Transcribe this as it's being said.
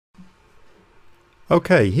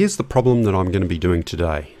Okay, here's the problem that I'm going to be doing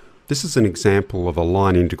today. This is an example of a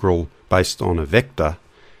line integral based on a vector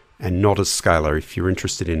and not a scalar. If you're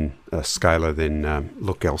interested in a scalar, then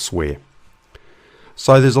look elsewhere.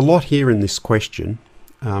 So there's a lot here in this question.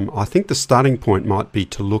 I think the starting point might be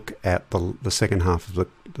to look at the second half of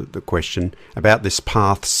the question about this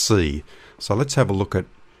path C. So let's have a look at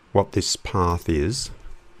what this path is.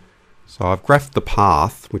 So I've graphed the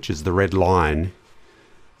path, which is the red line.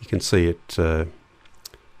 You can see it.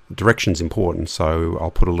 Direction's important, so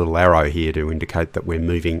I'll put a little arrow here to indicate that we're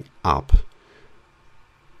moving up.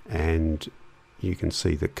 And you can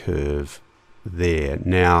see the curve there.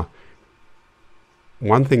 Now,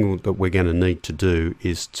 one thing that we're going to need to do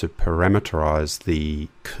is to parameterize the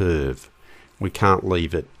curve. We can't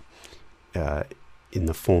leave it in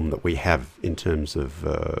the form that we have in terms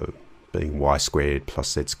of being y squared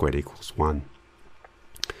plus z squared equals 1.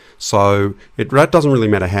 So it doesn't really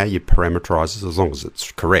matter how you parameterize this as long as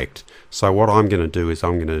it's correct. So what I'm going to do is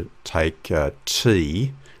I'm going to take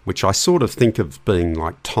t, which I sort of think of being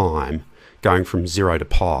like time, going from 0 to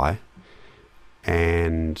pi,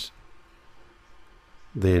 and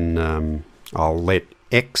then I'll let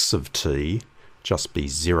x of t just be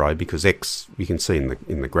 0, because x, you can see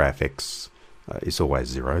in the graph, x is always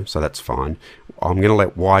 0, so that's fine. I'm going to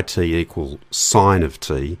let yt equal sine of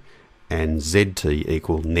t, and zt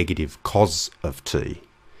equal negative cos of t.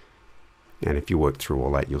 And if you work through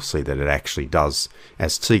all that, you'll see that it actually does,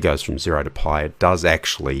 as t goes from 0 to pi, it does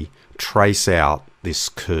actually trace out this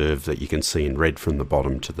curve that you can see in red from the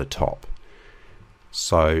bottom to the top.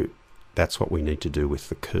 So that's what we need to do with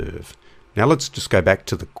the curve. Now let's just go back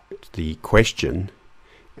to the question,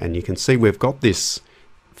 and you can see we've got this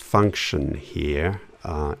function here,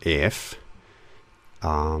 f,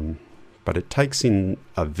 but it takes in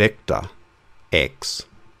a vector x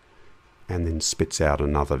and then spits out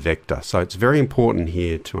another vector. So it's very important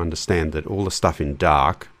here to understand that all the stuff in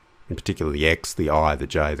dark, in particular the x, the I, the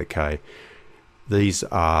j, the k, these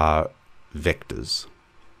are vectors.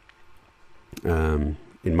 In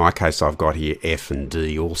my case, I've got here f and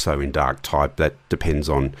d also in dark type. That depends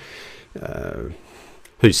on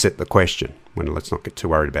who set the question. Well, let's not get too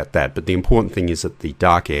worried about that. But the important thing is that the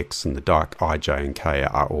dark x and the dark I, j, and k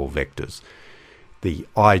are all vectors. The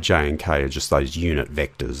I, j, and k are just those unit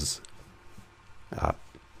vectors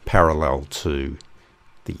parallel to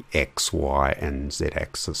the x, y, and z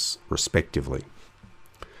axis respectively.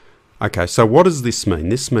 Okay, so what does this mean?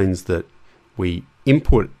 This means that we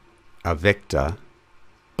input a vector,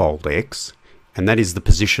 bold x, and that is the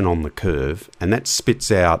position on the curve, and that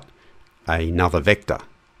spits out another vector,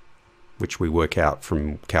 which we work out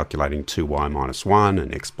from calculating 2y minus 1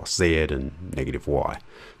 and x plus z and negative y.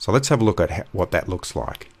 So let's have a look at what that looks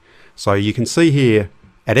like. So you can see here,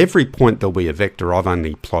 at every point there'll be a vector. I've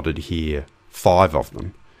only plotted here 5 of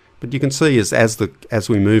them. But you can see as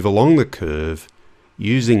we move along the curve,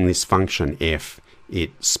 using this function f,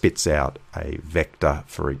 it spits out a vector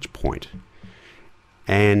for each point.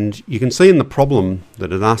 And you can see in the problem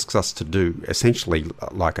that it asks us to do essentially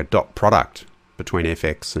like a dot product between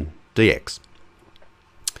fx and dx.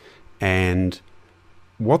 And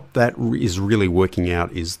what that is really working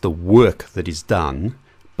out is the work that is done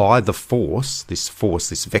by the force, this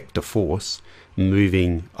vector force,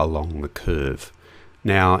 moving along the curve.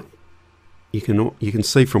 Now, you can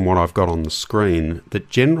see from what I've got on the screen that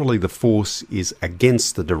generally the force is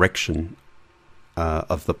against the direction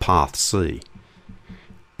of the path C.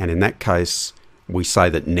 And in that case, we say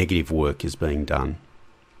that negative work is being done.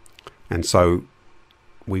 And so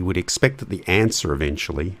we would expect that the answer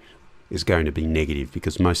eventually is going to be negative,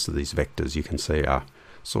 because most of these vectors you can see are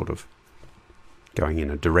sort of going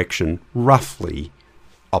in a direction roughly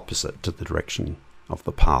opposite to the direction of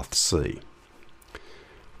the path C.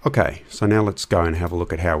 Okay, so now let's go and have a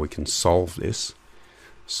look at how we can solve this.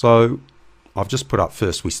 So I've just put up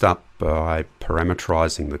first, we start by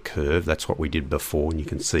parameterizing the curve. That's what we did before, and you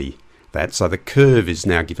can see that. So the curve is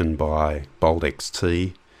now given by bold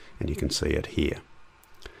xt, and you can see it here.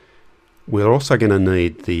 We're also going to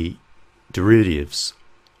need the derivatives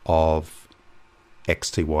of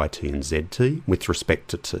xt, yt, and zt with respect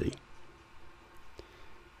to t.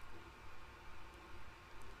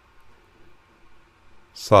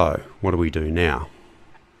 So, what do we do now?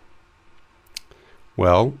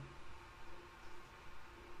 Well,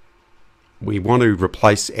 we want to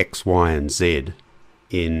replace x, y, and z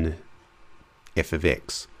in f of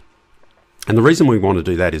x. And the reason we want to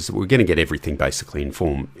do that is that we're going to get everything basically in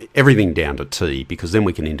form, everything down to t, because then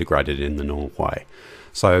we can integrate it in the normal way.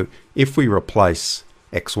 So if we replace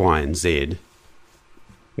x, y, and z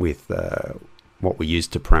with what we use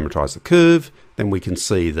to parameterize the curve, then we can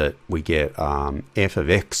see that we get f of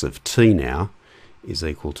x of t now is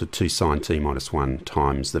equal to 2 sine t minus 1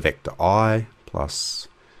 times the vector I plus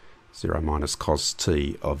 0 minus cos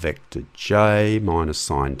t of vector j minus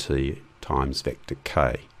sine t times vector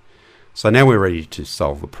k. So now we're ready to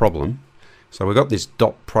solve the problem. So we've got this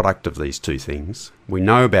dot product of these two things. We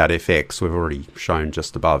know about fx, we've already shown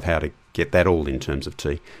just above how to get that all in terms of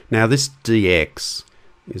t. Now this dx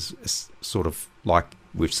is sort of like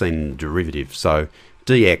we've seen in the derivative. So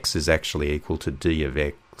dx is actually equal to d of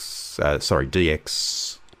x,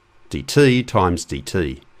 dx dt times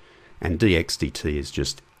dt. And dx dt is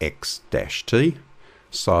just x dash t.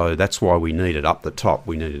 So that's why we needed up the top,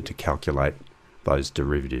 we needed to calculate those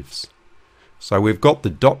derivatives. So we've got the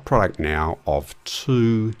dot product now of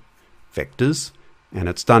two vectors, and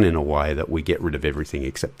it's done in a way that we get rid of everything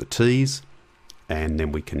except the t's, and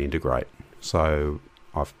then we can integrate. So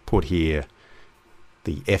I've put here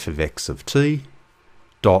the f of x of t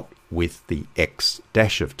dot with the x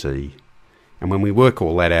dash of t, and when we work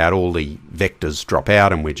all that out, all the vectors drop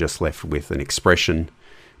out and we're just left with an expression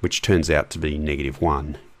which turns out to be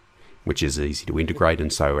 -1, which is easy to integrate,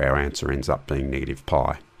 and so our answer ends up being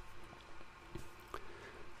 -pi.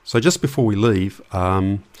 So just before we leave,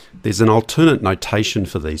 there's an alternate notation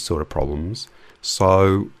for these sort of problems.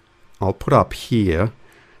 So I'll put up here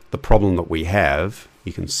the problem that we have.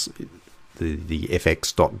 You can see the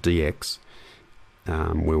fx.dx,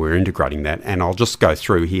 where we're integrating that, and I'll just go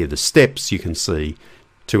through here the steps you can see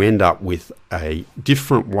to end up with a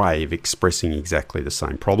different way of expressing exactly the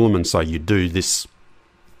same problem. And so you do this,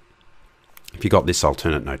 if you got this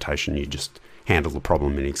alternate notation, you just handle the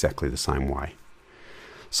problem in exactly the same way.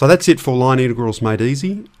 So that's it for line integrals made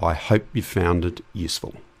easy. I hope you found it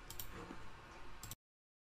useful.